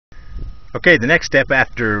Okay, the next step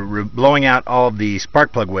after blowing out all of the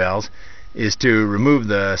spark plug wells is to remove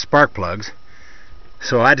the spark plugs.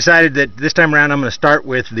 So I decided that this time around I'm going to start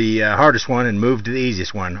with the hardest one and move to the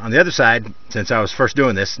easiest one. On the other side, since I was first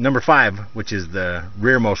doing this, number 5, which is the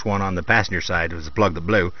rearmost one on the passenger side, was the plug that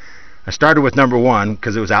blew. I started with number 1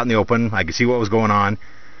 because it was out in the open. I could see what was going on,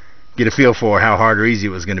 get a feel for how hard or easy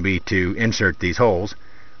it was going to be to insert these holes.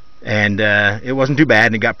 And it wasn't too bad,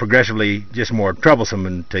 and it got progressively just more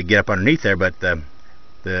troublesome to get up underneath there, but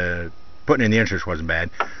the putting in the inserts wasn't bad.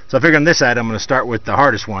 So I figured on this side I'm going to start with the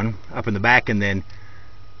hardest one up in the back, and then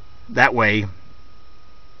that way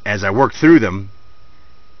as I work through them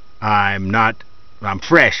I'm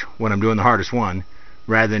fresh when I'm doing the hardest one,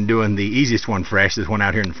 rather than doing the easiest one fresh, this one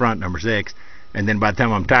out here in the front, number 6, and then by the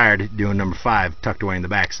time I'm tired doing number 5 tucked away in the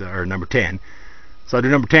back, or number 10. So I'll do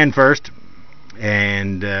number 10 first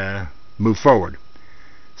and move forward.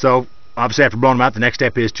 So obviously after blowing them out, the next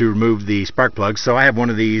step is to remove the spark plugs. So I have one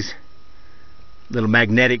of these little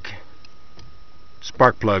magnetic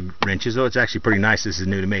spark plug wrenches. Oh, it's actually pretty nice. This is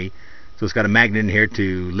new to me. So it's got a magnet in here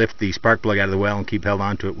to lift the spark plug out of the well and keep held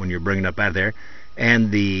onto it when you're bringing it up out of there.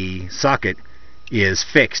 And the socket is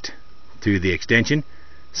fixed to the extension,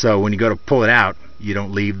 so when you go to pull it out you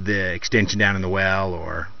don't leave the extension down in the well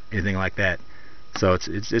or anything like that. So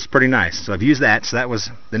it's pretty nice. So I've used that. So that was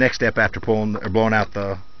the next step after blowing out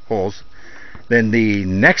the holes. Then the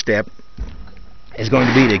next step is going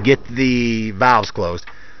to be to get the valves closed.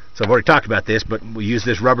 So I've already talked about this, but we use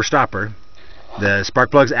this rubber stopper. The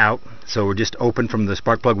spark plug's out, so we're just open from the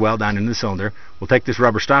spark plug well down into the cylinder. We'll take this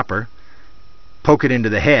rubber stopper, poke it into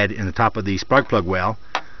the head in the top of the spark plug well,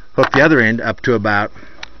 hook the other end up to about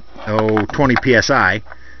 20 psi,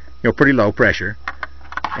 pretty low pressure,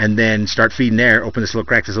 and then start feeding air. Open this little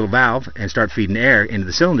crack, this little valve, and start feeding air into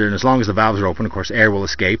the cylinder. And as long as the valves are open, of course, air will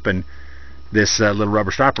escape, and this little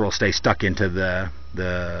rubber stopper will stay stuck into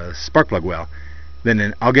the spark plug well.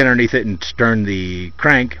 Then I'll get underneath it and turn the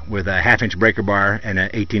crank with a 1/2-inch breaker bar and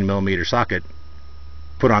an 18mm socket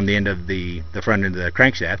put on the end of the front end of the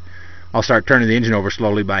crankshaft. I'll start turning the engine over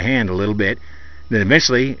slowly by hand a little bit. Then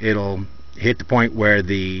eventually it'll hit the point where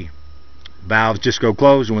the valves just go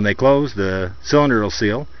closed, and when they close the cylinder will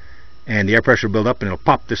seal and the air pressure will build up and it'll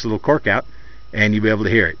pop this little cork out and you'll be able to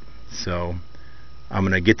hear it. So I'm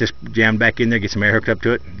going to get this jammed back in there, get some air hooked up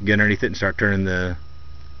to it, get underneath it and start turning the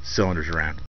cylinders around.